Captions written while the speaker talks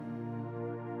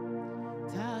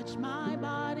Touch my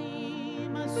body,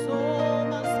 my soul,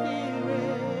 my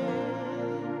spirit.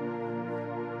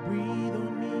 Breathe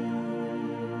on me.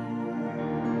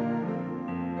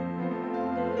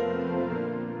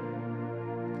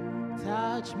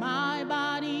 Touch my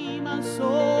body, my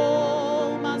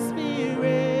soul, my spirit.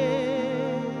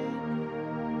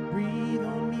 Breathe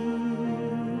on me.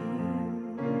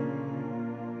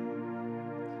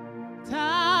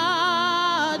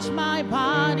 Touch my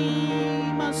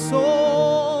body, my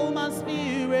soul, my spirit.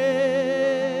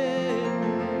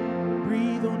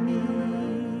 Breathe on me.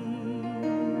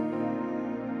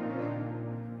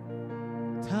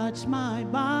 Touch my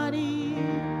body,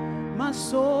 my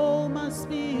soul, my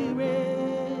spirit.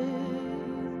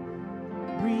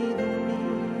 Breathe on me.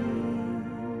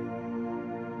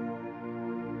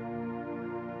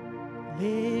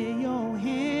 Lay your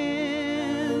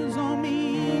hands on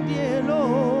me, dear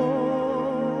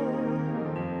Lord.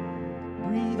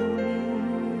 Breathe on me.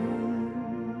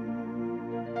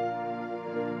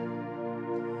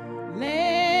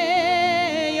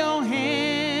 Lay your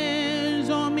hands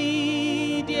on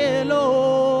me, dear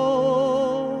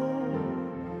Lord.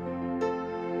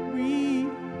 Breathe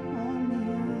on me.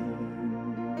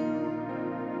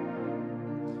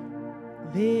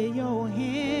 Lay your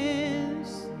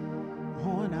hands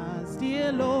on us,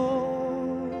 dear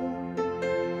Lord.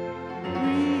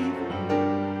 Breathe.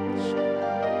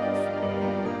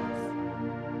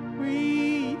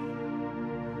 Breathe.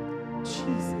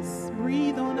 Jesus,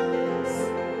 breathe on us.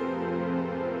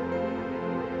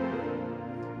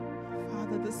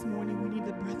 Father, this morning we need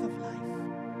the breath of life.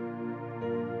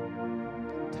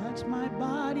 Touch my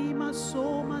body, my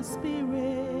soul, my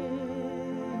spirit.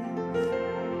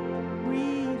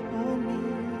 Breathe on me.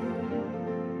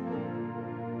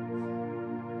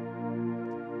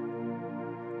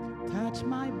 Touch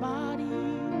my body,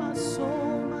 my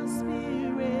soul, my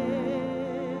spirit.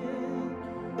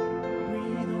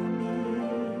 Breathe on me.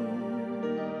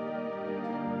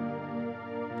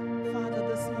 Father,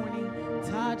 this morning,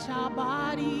 touch our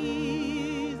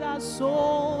bodies, our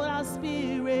soul, our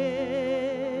spirit.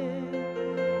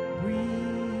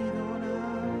 Breathe on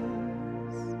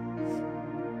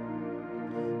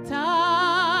us.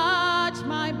 Touch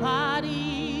my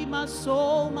body, my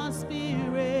soul, my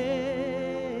spirit.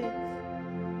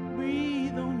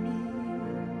 Breathe on me.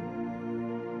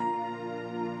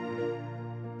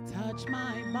 Touch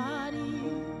my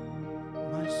body,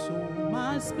 my soul,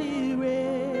 my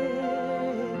spirit.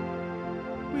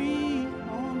 Breathe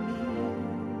on me.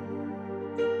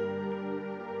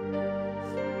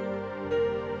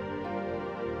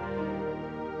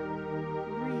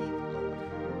 Breathe, Lord.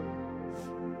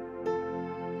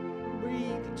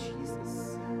 Breathe, Jesus.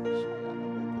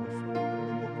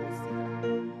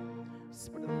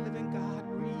 Spirit of the living God,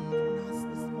 breathe on us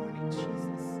this morning,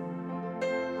 Jesus.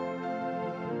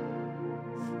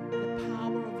 The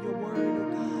power of your word, oh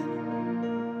God.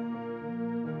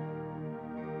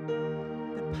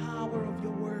 The power of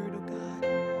your word, oh God.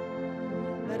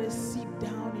 Let it seep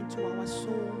down into our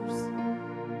souls.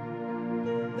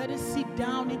 Let it seep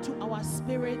down into our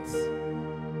spirits.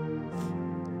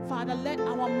 Father, let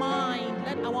our mind,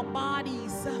 let our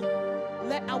bodies,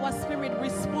 let our spirit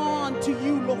respond to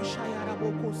you, Lord.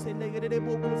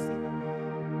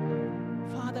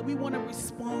 Father, we want to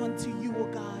respond to you, oh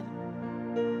God.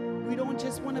 We don't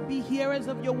just want to be hearers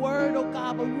of your word, oh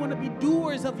God, but we want to be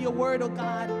doers of your word, oh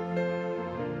God.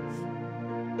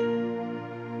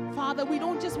 Father, we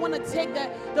don't just want to take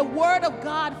the word of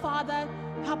God, Father,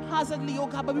 haphazardly, oh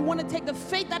God, but we want to take the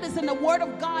faith that is in the word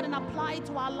of God and apply it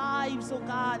to our lives, oh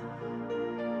God.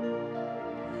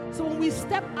 So when we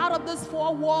step out of these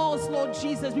four walls, Lord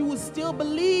Jesus, we will still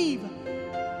believe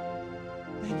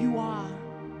that you are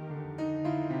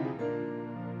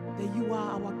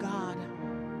our God,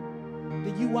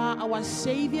 that you are our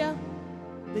Savior,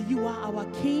 that you are our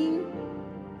King,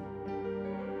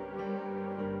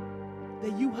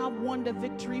 that you have won the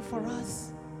victory for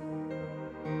us,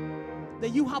 that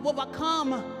you have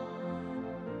overcome,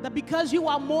 that because you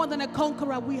are more than a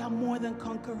conqueror, we are more than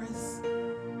conquerors.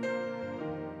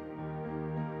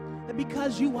 That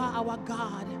because you are our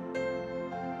God,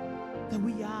 that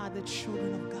we are the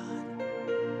children of God.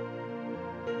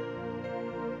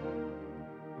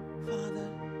 Father,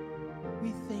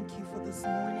 we thank you for this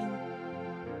morning.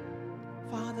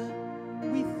 Father,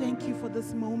 we thank you for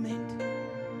this moment.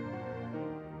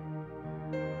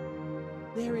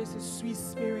 There is a sweet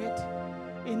spirit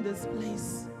in this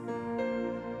place.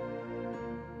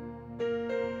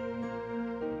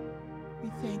 We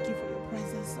thank you for your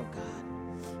presence, oh God.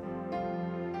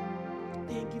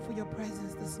 Thank you for your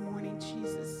presence this morning,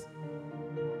 Jesus.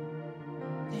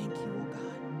 Thank you, oh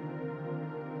God.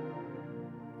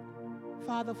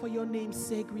 Father, for your name's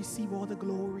sake, receive all the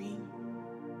glory.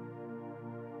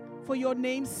 For your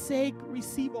name's sake,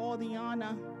 receive all the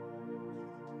honor.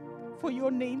 For your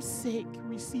name's sake,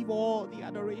 receive all the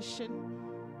adoration.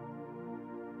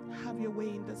 Have your way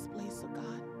in this place, oh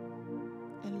God,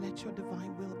 and let your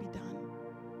divine will be done.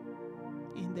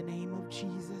 In the name of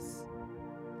Jesus,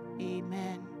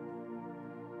 amen.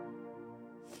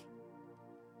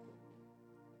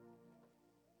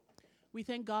 We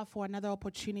thank God for another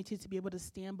opportunity to be able to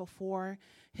stand before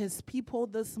his people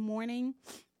this morning.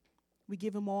 We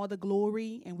give him all the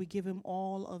glory and we give him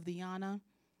all of the honor.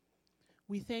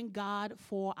 We thank God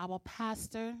for our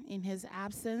pastor in his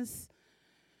absence.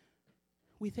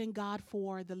 We thank God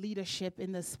for the leadership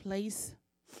in this place.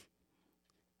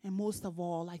 And most of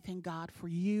all, I thank God for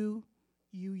you,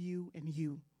 and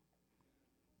you.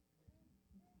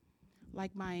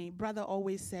 Like my brother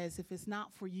always says, if it's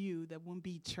not for you, there won't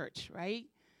be church, right?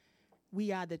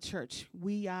 We are the church.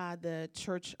 We are the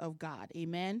church of God.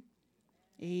 Amen?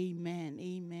 Amen,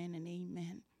 amen, and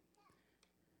amen.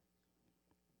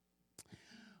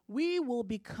 We will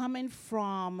be coming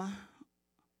from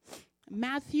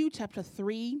Matthew chapter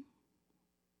 3.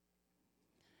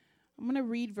 I'm going to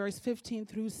read verse 15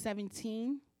 through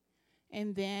 17,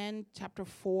 and then chapter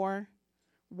 4,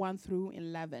 1 through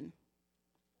 11.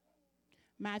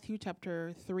 Matthew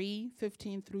chapter 3,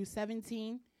 15 through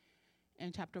 17,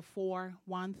 and chapter 4,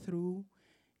 1 through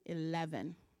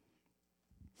 11.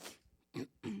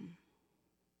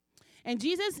 And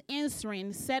Jesus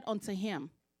answering said unto him,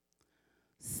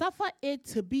 Suffer it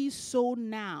to be so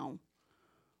now,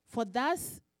 for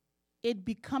thus it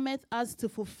becometh us to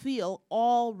fulfill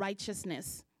all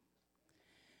righteousness.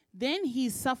 Then he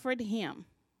suffered him.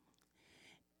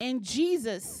 And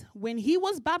Jesus, when he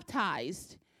was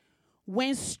baptized,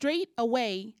 went straight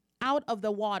away out of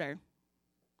the water.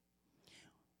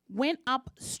 Went up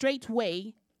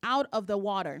straightway out of the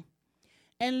water.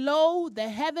 And lo, the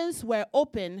heavens were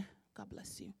open. God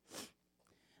bless you.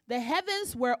 The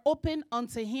heavens were open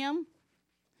unto him.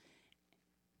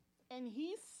 And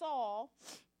he saw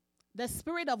the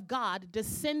Spirit of God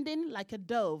descending like a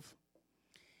dove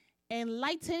and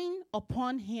lighting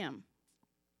upon him.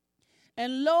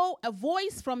 And lo, a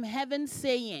voice from heaven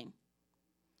saying,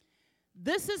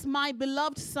 This is my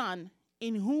beloved Son,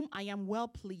 in whom I am well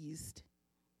pleased.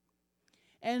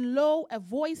 And lo, a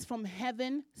voice from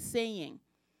heaven saying,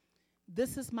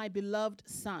 This is my beloved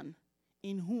Son,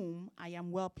 in whom I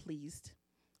am well pleased.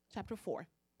 Chapter 4.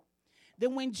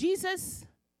 Then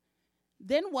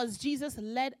was Jesus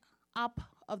led up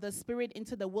of the Spirit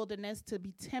into the wilderness to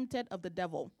be tempted of the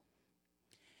devil.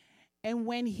 And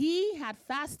when he had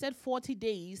fasted 40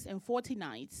 days and 40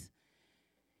 nights,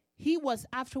 he was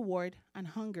afterward and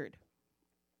hungered.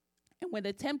 And when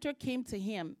the tempter came to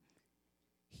him,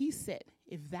 he said,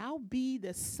 If thou be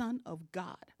the Son of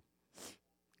God,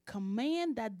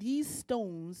 command that these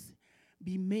stones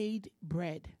be made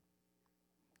bread.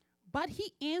 But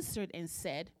he answered and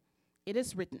said, It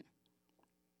is written,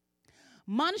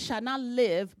 Man shall not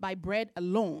live by bread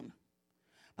alone,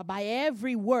 but by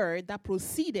every word that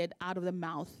proceeded out of the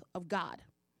mouth of God.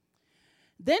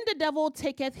 Then the devil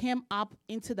taketh him up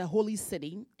into the holy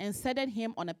city, and setteth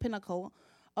him on a pinnacle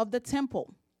of the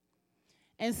temple,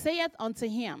 and saith unto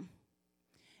him,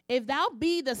 If thou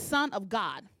be the Son of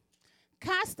God,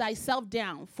 cast thyself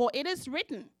down, for it is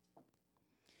written,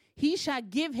 He shall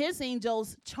give his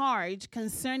angels charge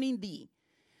concerning thee,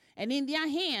 and in their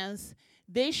hands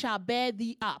they shall bear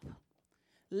thee up,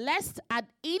 lest at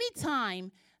any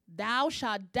time thou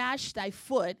shalt dash thy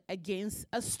foot against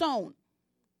a stone.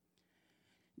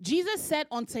 Jesus said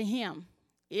unto him,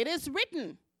 It is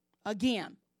written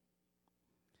again,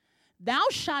 Thou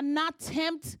shalt not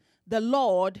tempt the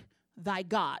Lord thy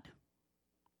God.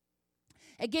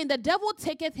 Again, the devil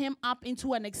taketh him up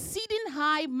into an exceeding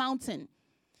high mountain,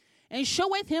 and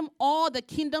showeth him all the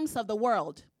kingdoms of the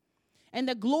world, and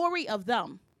the glory of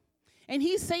them. And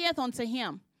he saith unto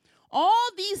him, All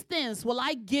these things will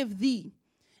I give thee,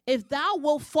 if thou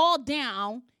wilt fall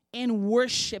down and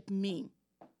worship me.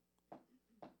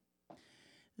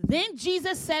 Then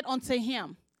Jesus said unto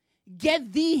him,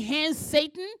 Get thee hence,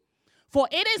 Satan, for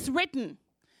it is written,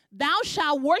 Thou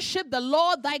shalt worship the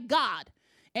Lord thy God,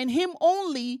 and him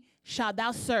only shalt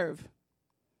thou serve.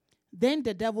 Then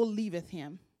the devil leaveth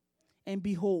him, and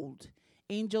behold,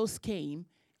 angels came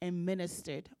and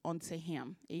ministered unto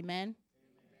him. Amen?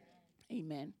 Amen.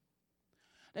 Amen.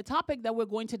 The topic that we're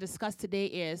going to discuss today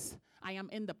is, I am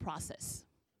in the process.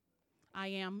 I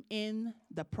am in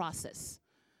the process.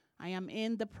 I am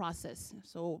in the process.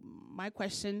 So my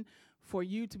question for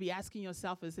you to be asking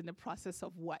yourself is, in the process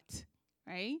of what?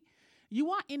 Right?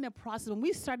 You are in the process. When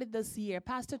we started this year,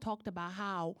 Pastor talked about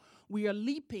how we are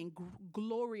leaping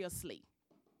gloriously,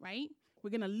 right? We're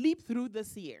going to leap through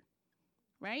this year,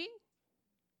 right?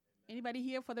 Anybody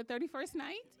here for the 31st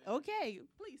night? Okay,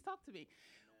 please talk to me.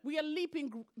 We are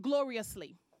leaping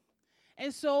gloriously.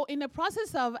 And so in the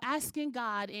process of asking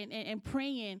God and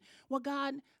praying, well,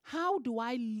 God, how do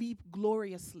I leap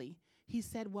gloriously? He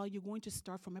said, well, you're going to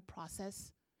start from a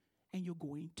process and you're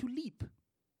going to leap.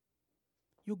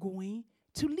 You're going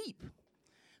to leap.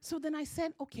 So then I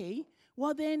said, okay,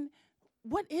 well then,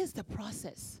 what is the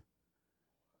process?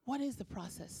 What is the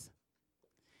process?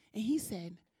 And he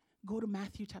said, go to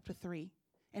Matthew chapter 3.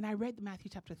 And I read Matthew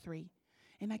chapter 3.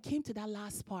 And I came to that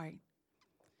last part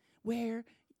where,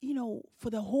 you know,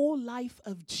 for the whole life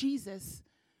of Jesus,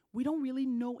 we don't really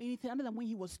know anything other than when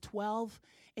he was 12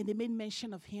 and they made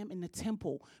mention of him in the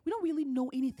temple. We don't really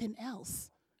know anything else,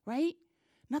 right?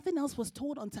 Nothing else was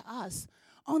told unto us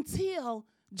until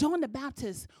John the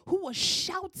Baptist, who was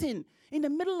shouting in the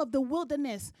middle of the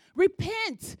wilderness,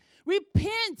 repent,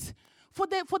 repent, for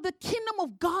the kingdom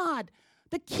of God.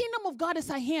 The kingdom of God is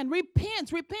at hand.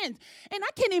 Repent, repent. And I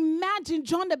can imagine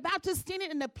John the Baptist standing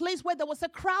in a place where there was a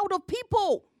crowd of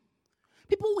people.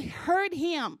 People heard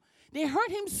him. They heard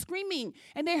him screaming,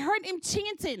 and they heard him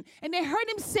chanting, and they heard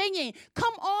him saying,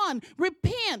 come on,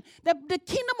 repent. The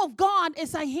kingdom of God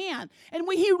is at hand. And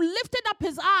when he lifted up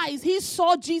his eyes, he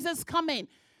saw Jesus coming.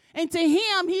 And to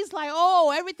him, he's like,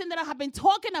 oh, everything that I have been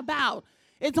talking about,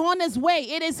 it's on its way.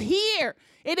 It is here.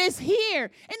 It is here.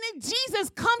 And then Jesus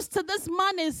comes to this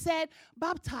man and said,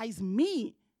 baptize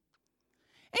me.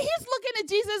 And he's looking at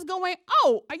Jesus going,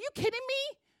 oh, are you kidding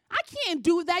me? I can't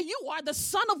do that. You are the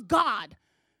Son of God.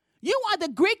 You are the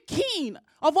great King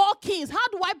of all kings. How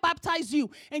do I baptize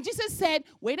you? And Jesus said,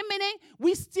 wait a minute.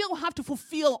 We still have to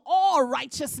fulfill all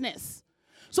righteousness.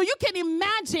 So you can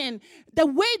imagine the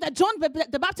way that John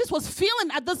the Baptist was feeling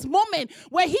at this moment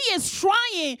where he is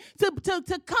trying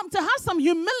to come to have some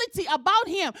humility about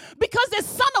him because the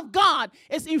Son of God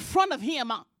is in front of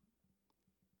him.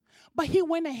 But he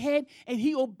went ahead and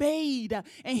he obeyed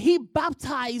and he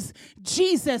baptized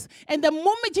Jesus. And the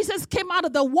moment Jesus came out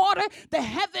of the water, the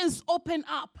heavens opened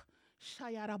up.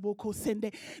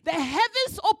 The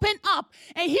heavens opened up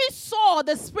and he saw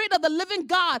the Spirit of the living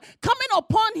God coming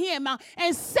upon him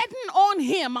and setting on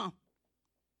him.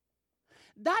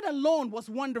 That alone was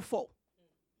wonderful.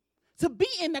 To be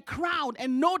in the crowd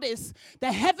and notice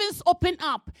the heavens open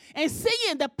up and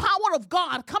seeing the power of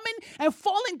God coming and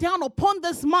falling down upon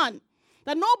this man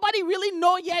that nobody really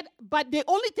know yet, but the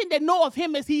only thing they know of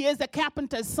him is he is a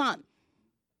carpenter's son.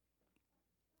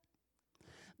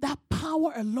 That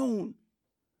power alone.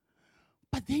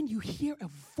 But then you hear a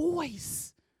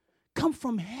voice come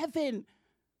from heaven.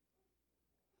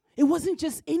 It wasn't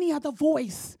just any other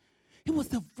voice. It was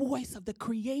the voice of the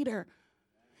Creator.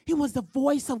 It was the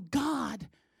voice of God.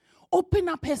 Open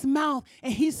up his mouth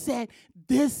and he said,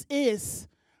 this is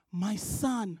my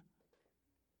son.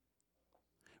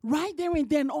 Right there and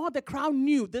then all the crowd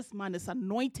knew this man is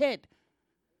anointed.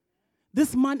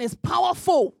 This man is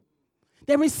powerful.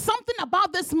 There is something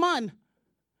about this man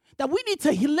that we need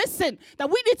to listen, that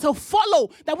we need to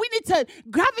follow, that we need to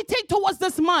gravitate towards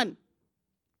this man.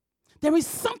 There is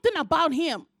something about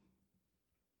him.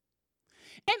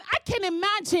 And I can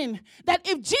imagine that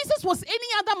if Jesus was any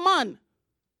other man,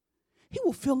 he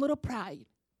would feel a little pride.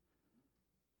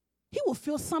 He would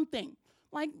feel something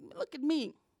like, look at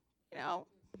me, you know,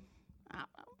 I'm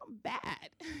bad.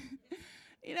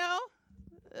 You know,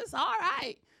 it's all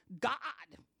right. God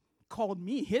called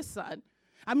me his son.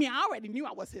 I mean, I already knew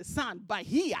I was his son, but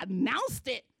he announced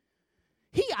it.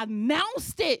 He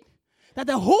announced it that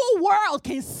the whole world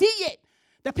can see it.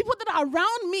 The people that are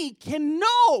around me can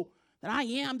know that I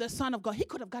am the Son of God. He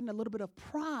could have gotten a little bit of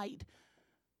pride.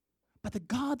 But the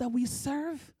God that we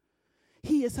serve,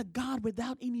 he is a God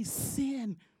without any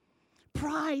sin.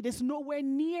 Pride is nowhere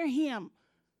near him.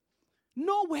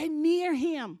 Nowhere near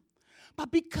him.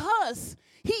 But because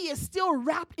he is still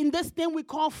wrapped in this thing we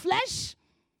call flesh,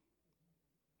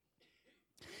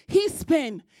 he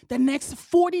spent the next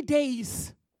 40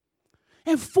 days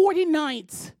and 40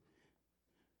 nights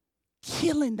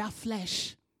killing that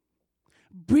flesh,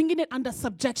 bringing it under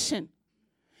subjection,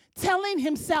 telling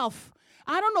himself,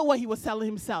 I don't know what he was telling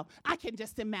himself. I can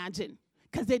just imagine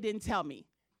because they didn't tell me.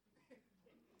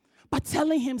 But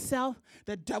telling himself,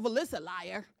 the devil is a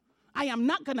liar. I am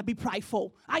not going to be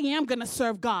prideful. I am going to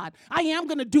serve God. I am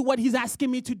going to do what he's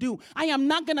asking me to do. I am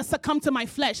not going to succumb to my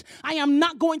flesh. I am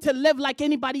not going to live like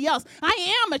anybody else.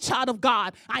 I am a child of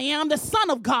God. I am the Son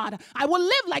of God. I will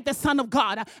live like the Son of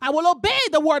God. I will obey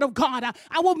the word of God.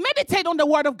 I will meditate on the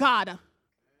word of God.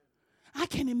 I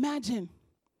can imagine.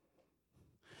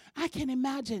 I can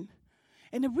imagine.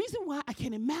 And the reason why I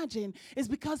can imagine is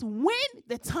because when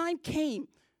the time came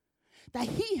that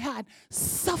he had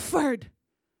suffered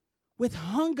with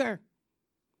hunger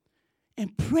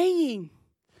and praying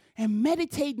and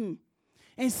meditating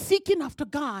and seeking after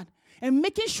God and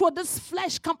making sure this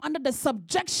flesh come under the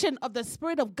subjection of the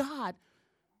Spirit of God,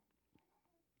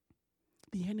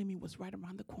 the enemy was right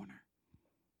around the corner.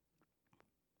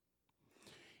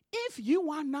 If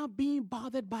you are not being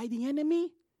bothered by the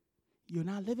enemy, you're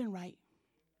not living right.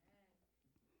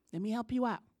 Let me help you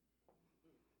out.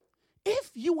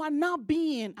 If you are not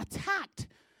being attacked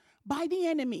by the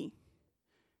enemy,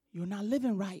 you're not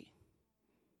living right.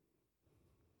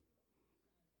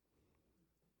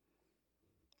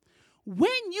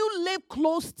 When you live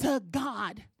close to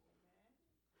God,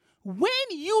 when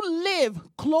you live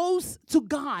close to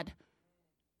God,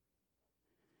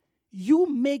 you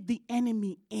make the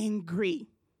enemy angry,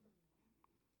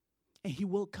 and he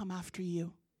will come after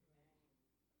you.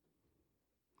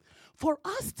 For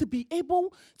us to be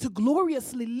able to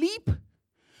gloriously leap,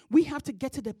 we have to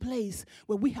get to the place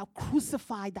where we have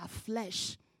crucified that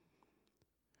flesh.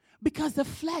 Because the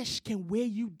flesh can weigh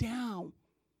you down.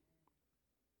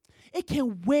 It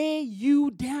can weigh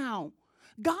you down.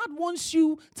 God wants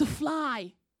you to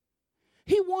fly.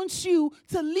 He wants you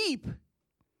to leap.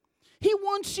 He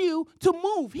wants you to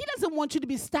move. He doesn't want you to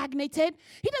be stagnated.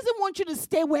 He doesn't want you to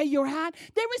stay where you're at.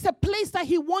 There is a place that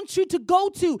he wants you to go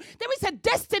to. There is a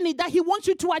destiny that he wants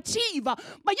you to achieve. But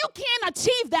you can't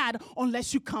achieve that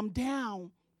unless you come down.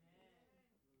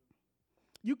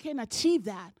 You can't achieve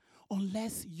that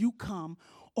unless you come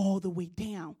all the way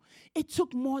down. It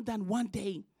took more than 1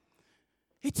 day.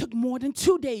 It took more than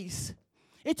 2 days.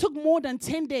 It took more than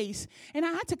 10 days. And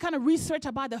I had to kind of research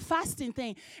about the fasting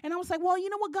thing. And I was like, well, you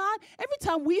know what, God? Every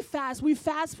time we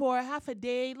fast for half a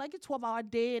day, like a 12-hour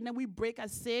day, and then we break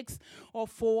at 6 or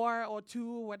 4 or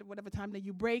 2, whatever time that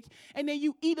you break. And then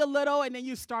you eat a little, and then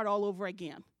you start all over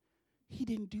again. He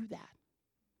didn't do that.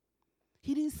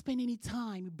 He didn't spend any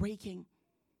time breaking.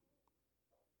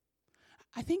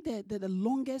 I think that the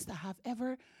longest I have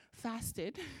ever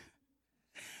fasted,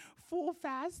 full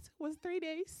fast, was 3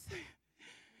 days.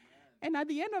 And at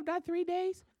the end of that 3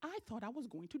 days, I thought I was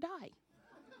going to die.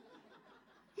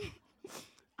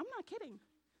 I'm not kidding.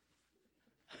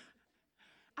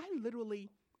 I literally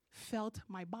felt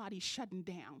my body shutting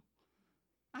down.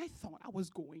 I thought I was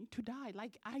going to die.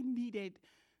 Like I needed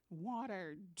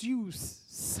water, juice,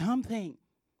 something.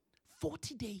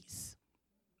 40 days.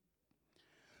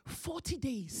 40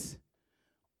 days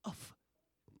of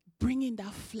bringing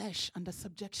that flesh under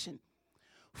subjection.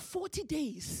 40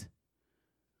 days.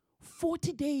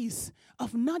 40 days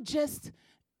of not just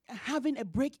having a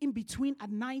break in between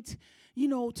at night,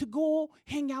 to go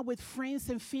hang out with friends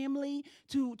and family,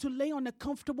 to lay on a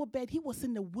comfortable bed. He was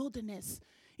in the wilderness,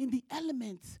 in the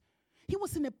elements. He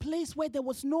was in a place where there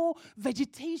was no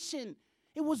vegetation.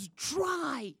 It was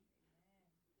dry.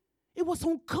 It was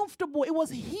uncomfortable. It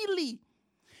was hilly.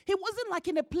 He wasn't like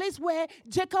in a place where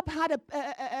Jacob had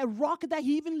a rock that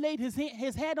he even laid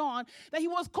his head on, that he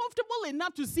was comfortable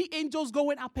enough to see angels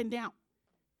going up and down.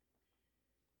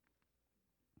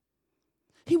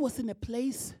 He was in a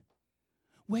place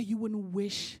where you wouldn't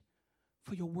wish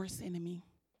for your worst enemy.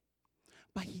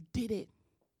 But he did it.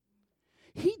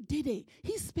 He did it.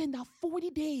 He spent that 40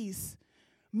 days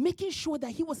making sure that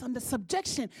he was under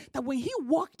subjection, that when he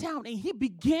walked out and he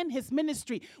began his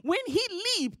ministry, when he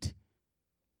leaped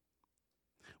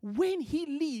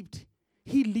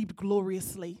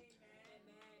gloriously.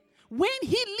 When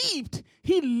he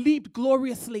leaped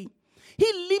gloriously.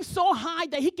 He leaped so high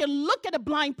that he can look at a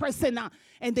blind person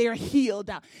and they are healed.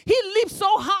 He leaped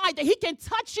so high that he can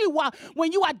touch you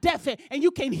when you are deaf and you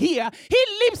can hear. He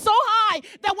leaped so high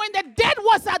that when the dead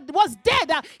was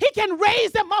dead, he can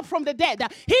raise them up from the dead.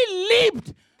 He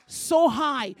leaped so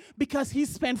high because he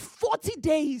spent 40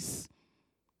 days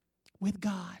with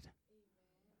God.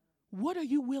 What are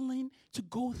you willing to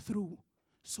go through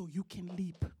so you can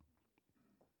leap?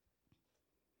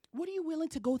 What are you willing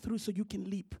to go through so you can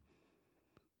leap?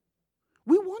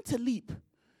 We want to leap.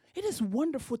 It is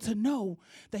wonderful to know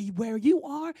that where you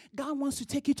are, God wants to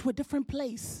take you to a different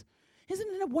place.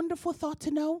 Isn't it a wonderful thought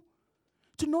to know?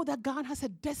 To know that God has a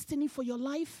destiny for your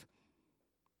life?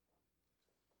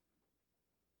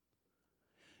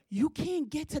 You can't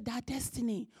get to that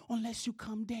destiny unless you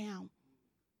come down.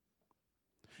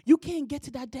 You can't get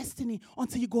to that destiny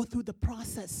until you go through the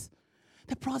process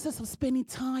of spending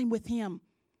time with him,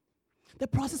 the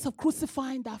process of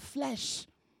crucifying that flesh,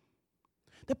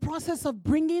 the process of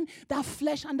bringing that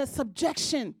flesh under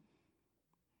subjection.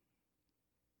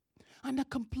 under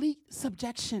complete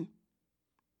subjection.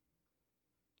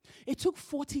 It took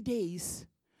 40 days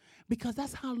because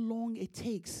that's how long it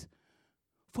takes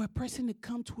for a person to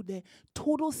come to the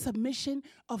total submission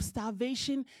of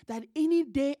starvation that any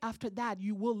day after that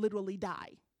you will literally die.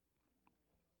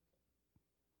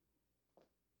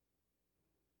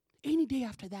 Any day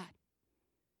after that.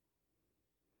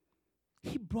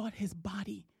 He brought his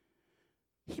body.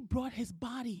 He brought his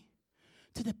body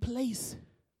to the place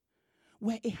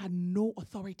where it had no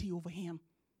authority over him.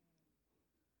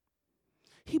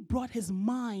 He brought his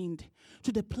mind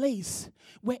to the place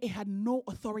where it had no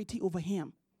authority over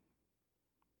him.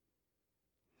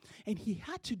 And he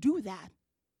had to do that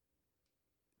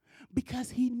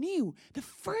because he knew the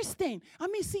first thing.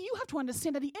 You have to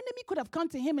understand that the enemy could have come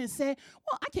to him and said,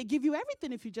 well, I can give you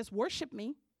everything if you just worship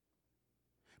me.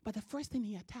 But the first thing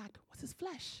he attacked was his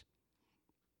flesh.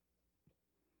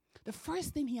 The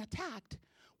first thing he attacked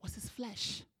was his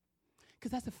flesh.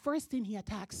 Because that's the first thing he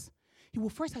attacks. He will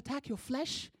first attack your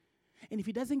flesh. And if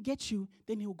he doesn't get you,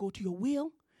 then he'll go to your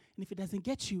will. And if he doesn't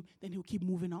get you, then he'll keep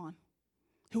moving on.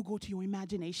 He'll go to your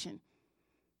imagination.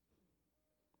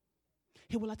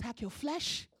 He will attack your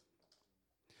flesh.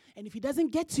 And if he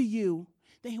doesn't get to you,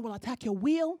 then he will attack your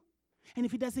will. And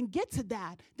if he doesn't get to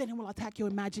that, then he will attack your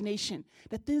imagination.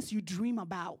 The things you dream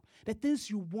about, the things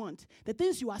you want, the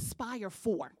things you aspire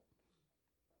for.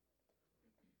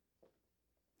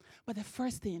 But the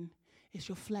first thing is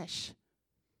your flesh.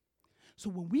 So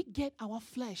when we get our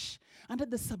flesh under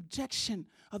the subjection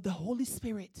of the Holy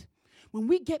Spirit, when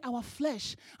we get our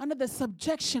flesh under the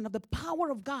subjection of the power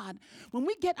of God, when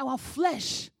we get our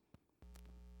flesh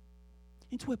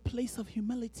into a place of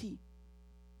humility,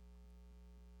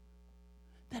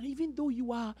 that even though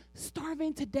you are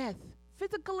starving to death,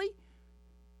 physically,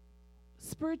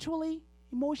 spiritually,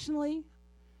 emotionally,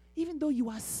 even though you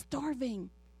are starving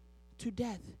to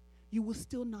death, you will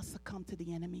still not succumb to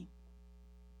the enemy.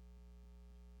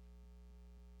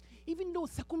 Even though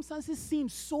circumstances seem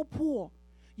so poor,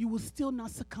 you will still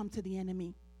not succumb to the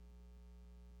enemy.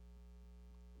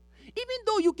 Even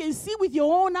though you can see with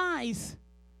your own eyes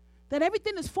that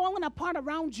everything is falling apart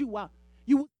around you,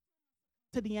 you will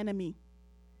to the enemy.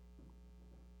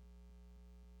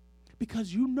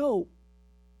 Because you know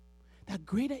that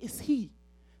greater is he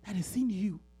that is in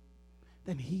you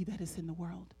than he that is in the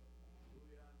world.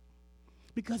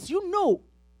 Because you know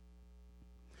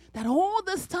that all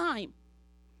this time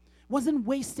wasn't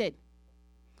wasted.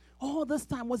 All this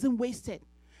time wasn't wasted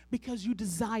because you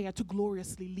desire to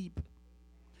gloriously leap.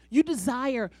 You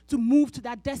desire to move to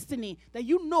that destiny that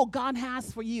you know God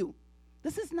has for you.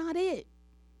 This is not it.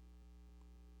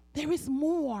 There is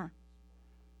more.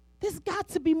 There's got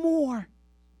to be more.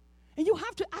 And you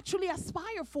have to actually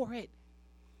aspire for it.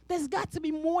 There's got to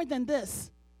be more than this.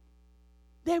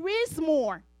 There is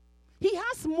more. He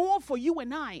has more for you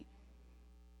and I.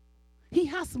 He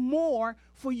has more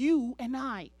for you and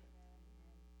I.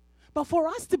 But for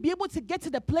us to be able to get to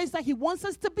the place that he wants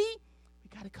us to be,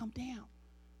 we got to come down.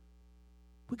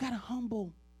 We got to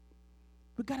humble.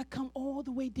 We got to come all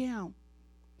the way down.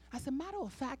 As a matter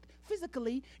of fact,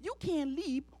 physically, you can't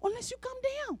leap unless you come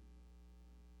down.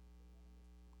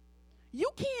 You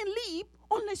can't leap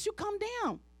unless you come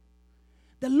down.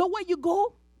 The lower you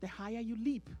go, the higher you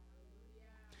leap.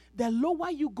 The lower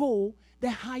you go,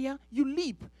 the higher you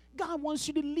leap. God wants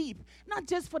you to leap, not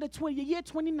just for the year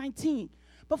 2019,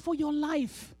 but for your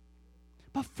life.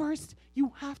 But first,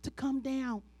 you have to come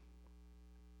down.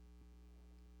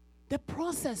 The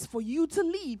process for you to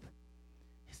leap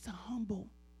is to humble.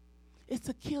 It's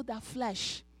to kill that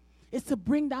flesh. It's to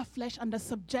bring that flesh under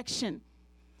subjection.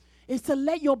 It's to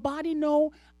let your body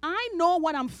know, I know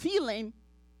what I'm feeling,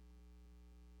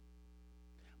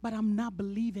 but I'm not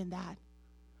believing that.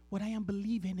 What I am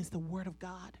believing is the word of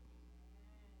God.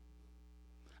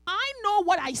 I know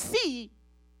what I see,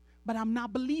 but I'm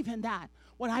not believing that.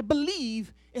 What I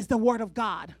believe is the word of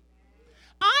God.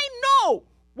 I know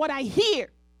what I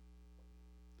hear,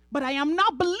 but I am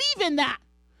not believing that.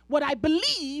 What I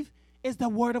believe is the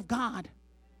word of God.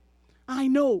 I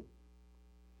know,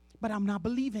 but I'm not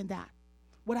believing that.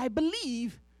 What I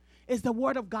believe is the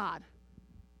word of God.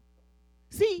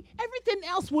 See, everything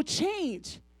else will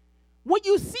change. What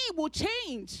you see will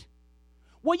change.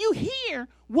 What you hear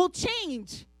will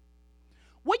change.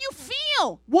 What you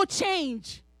feel will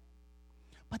change.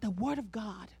 But the word of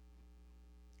God,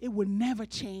 it will never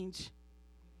change.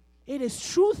 It is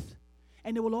truth,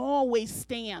 and it will always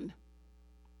stand.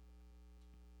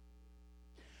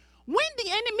 When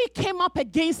the enemy came up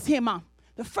against him,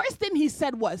 the first thing he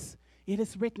said was, it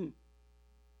is written.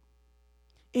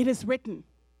 It is written.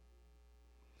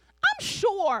 I'm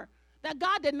sure that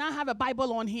God did not have a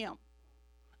Bible on him.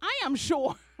 I am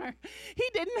sure he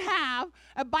didn't have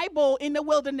a Bible in the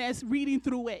wilderness reading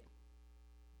through it.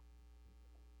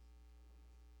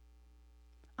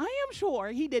 I am sure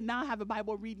he did not have a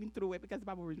Bible reading through it because the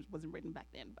Bible wasn't written back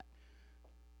then, but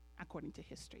according to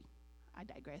history. I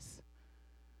digress.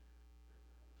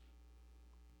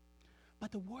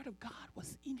 But the word of God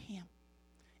was in him,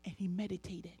 and he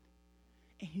meditated,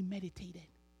 and he meditated,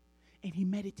 and he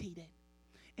meditated,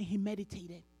 and he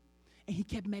meditated, and he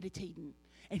kept meditating,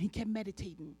 and he kept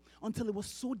meditating until it was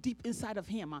so deep inside of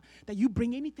him that you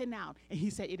bring anything out, and he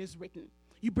said, it is written.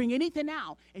 You bring anything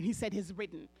out, and he said, it's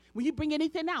written. When you bring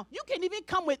anything out, you can even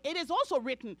come with, it is also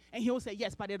written. And he'll say,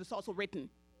 yes, but it is also written.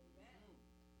 Amen.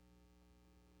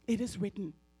 It is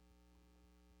written.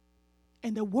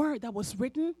 And the word that was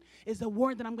written is the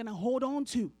word that I'm going to hold on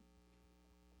to.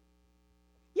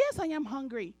 Yes, I am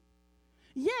hungry.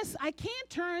 Yes, I can't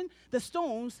turn the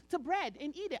stones to bread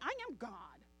and eat it. I am God.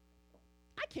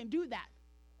 I can do that.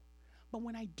 But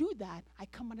when I do that, I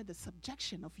come under the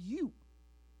subjection of you.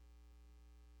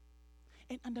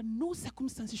 And under no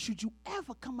circumstances should you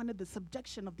ever come under the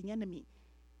subjection of the enemy.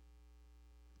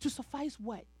 To suffice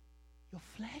what? Your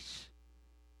flesh?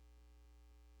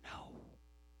 No.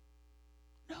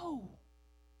 No.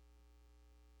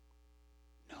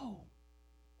 No.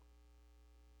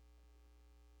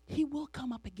 He will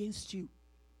come up against you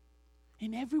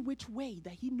in every which way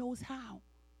that he knows how.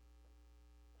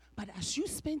 But as you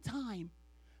spend time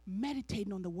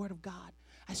meditating on the word of God,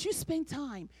 as you spend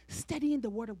time studying the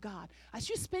word of God, as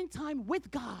you spend time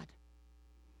with God,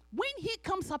 when he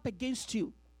comes up against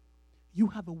you, you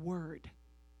have a word.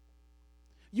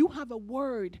 You have a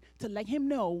word to let him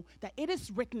know that it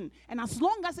is written. And as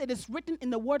long as it is written in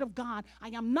the word of God, I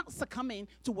am not succumbing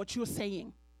to what you're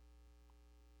saying.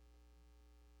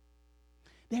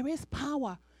 There is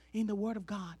power in the word of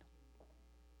God.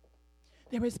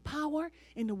 There is power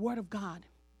in the word of God.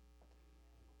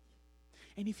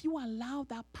 And if you allow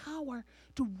that power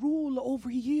to rule over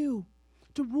you,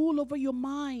 to rule over your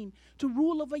mind, to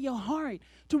rule over your heart,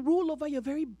 to rule over your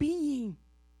very being,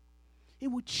 it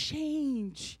would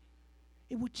change.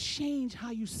 It would change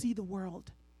how you see the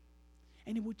world.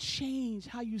 And it would change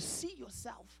how you see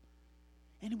yourself.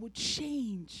 And it would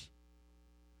change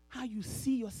how you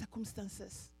see your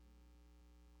circumstances.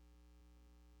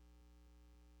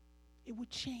 It would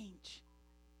change.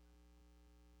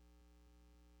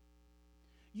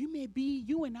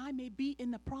 You and I may be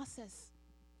in the process.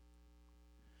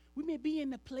 We may be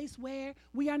in a place where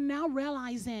we are now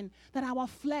realizing that our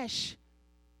flesh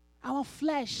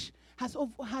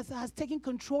has taken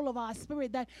control of our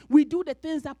spirit, that we do the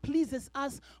things that pleases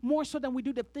us more so than we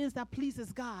do the things that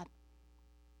pleases God.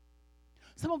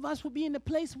 Some of us will be in a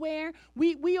place where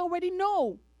we already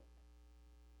know.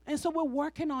 And so we're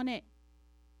working on it.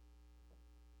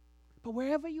 But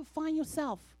wherever you find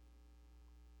yourself,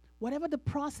 whatever the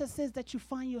process is that you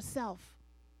find yourself,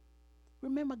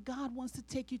 remember, God wants to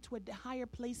take you to a higher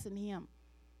place in him.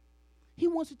 He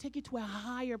wants to take you to a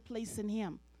higher place in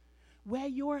him. Where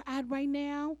you're at right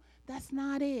now, that's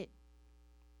not it.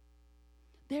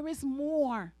 There is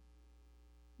more.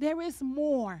 There is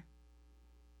more.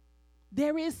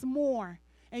 There is more.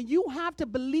 And you have to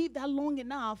believe that long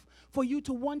enough for you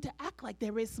to want to act like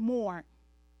there is more.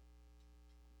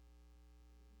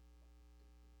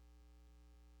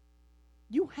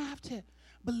 You have to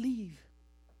believe.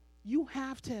 You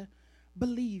have to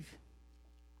believe.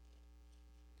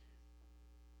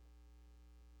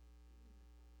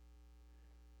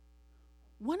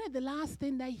 One of the last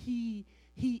thing that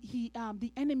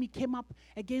the enemy came up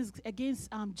against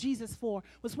Jesus for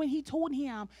was when he told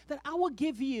him that I will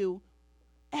give you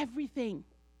everything.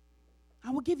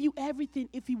 I will give you everything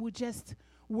if you would just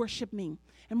worship me.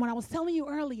 And what I was telling you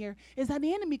earlier is that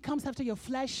the enemy comes after your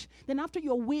flesh, then after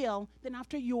your will, then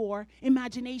after your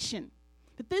imagination.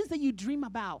 The things that you dream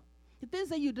about, the things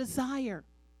that you desire.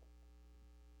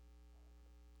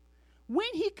 When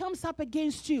he comes up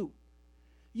against you,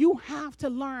 you have to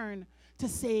learn to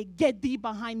say, get thee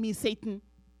behind me, Satan.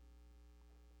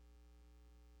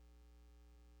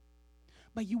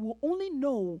 But you will only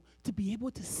know to be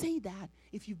able to say that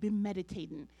if you've been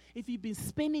meditating, if you've been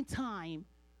spending time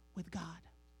with God.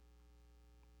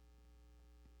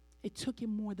 It took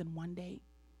him more than one day.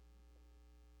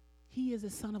 He is the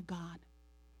Son of God,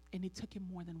 and it took him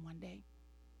more than one day.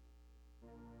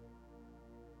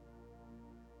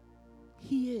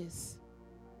 He is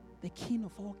the King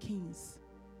of all kings,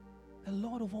 the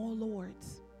Lord of all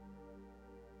lords,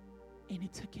 and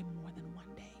it took him more than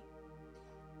one day.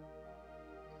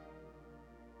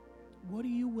 What are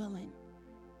you willing,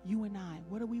 you and I,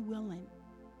 what are we willing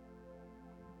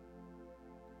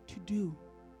to do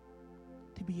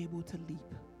to to be able to leap?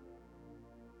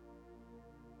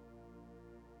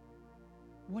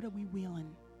 What are we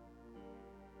willing?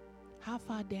 How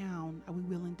far down are we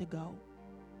willing to go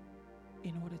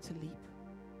in order to leap?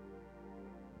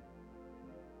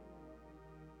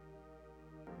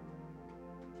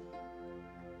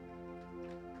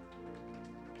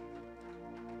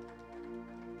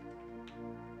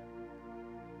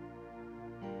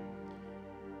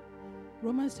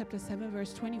 Romans chapter 7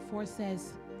 verse 24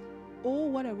 says, "Oh,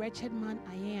 what a wretched man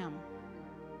I am.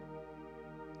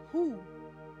 Who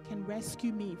can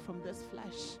rescue me from this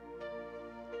flesh?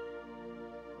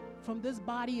 From this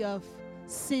body of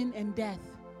sin and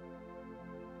death?"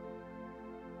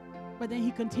 But then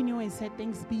he continued and said,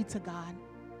 "Thanks be to God.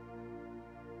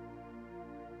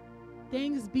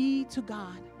 Thanks be to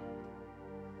God."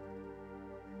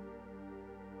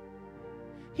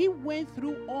 He went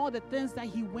through all the things that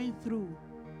he went through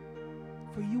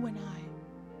for you and I.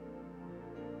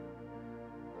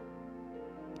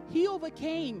 He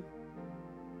overcame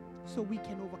so we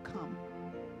can overcome.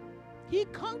 He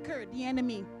conquered the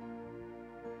enemy.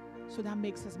 So that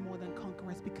makes us more than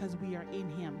conquerors because we are in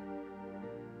him.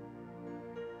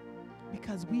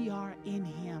 Because we are in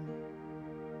him.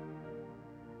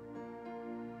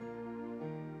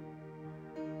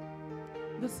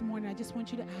 This morning, I just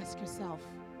want you to ask yourself,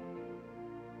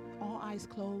 all eyes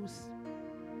closed,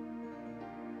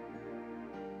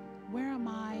 where am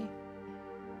I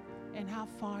and how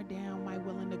far down am I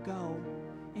willing to go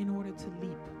in order to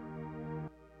leap?